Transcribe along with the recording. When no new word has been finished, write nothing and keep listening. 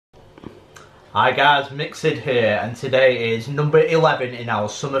Hi guys, MixedSid here, and today is number 11 in our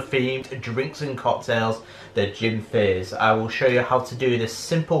summer themed drinks and cocktails, the Gin Fizz. I will show you how to do this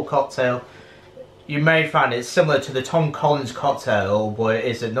simple cocktail. You may find it similar to the Tom Collins cocktail, but it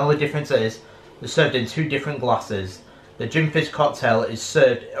isn't. The only difference is they're served in two different glasses. The Gin Fizz cocktail is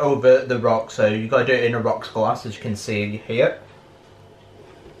served over the rock, so you've got to do it in a rocks glass, as you can see here.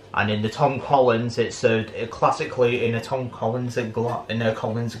 And in the Tom Collins, it's served classically in a Collins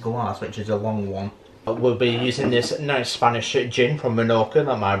glass, which is a long one. We'll be using this nice Spanish gin from Menorca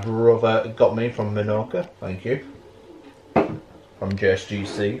that my brother got me from Menorca. Thank you. From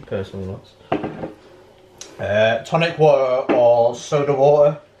JSGC, personal notes. Tonic water or soda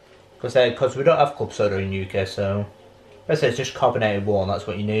water, because we don't have club soda in the UK, so let's say it's just carbonated water. That's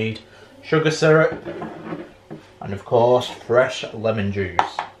what you need. Sugar syrup, and of course fresh lemon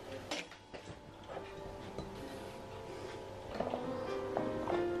juice.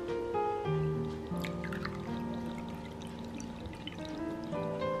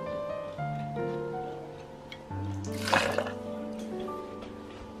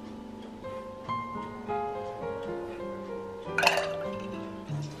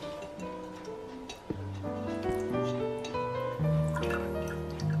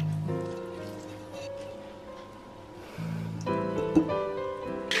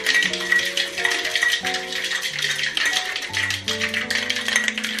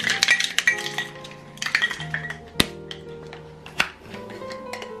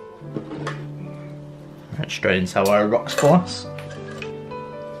 Straight into our rocks glass.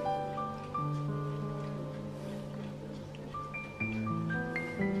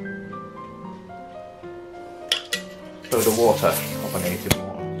 Soda water, carbonated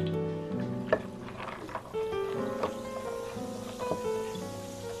water.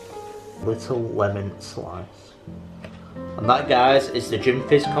 Little lemon slice. And that, guys, is the Gin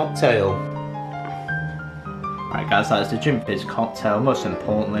Fizz cocktail. Right guys, that is the Gin Fizz cocktail. Most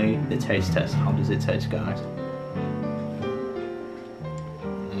importantly, the taste test. How does it taste, guys?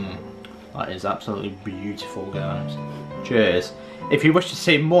 That is absolutely beautiful, guys. Cheers. If you wish to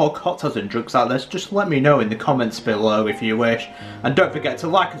see more cocktails and drinks like this, just let me know in the comments below if you wish. And don't forget to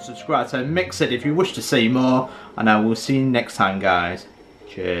like and subscribe to MixedSid if you wish to see more. And I will see you next time, guys.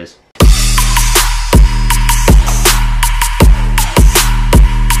 Cheers.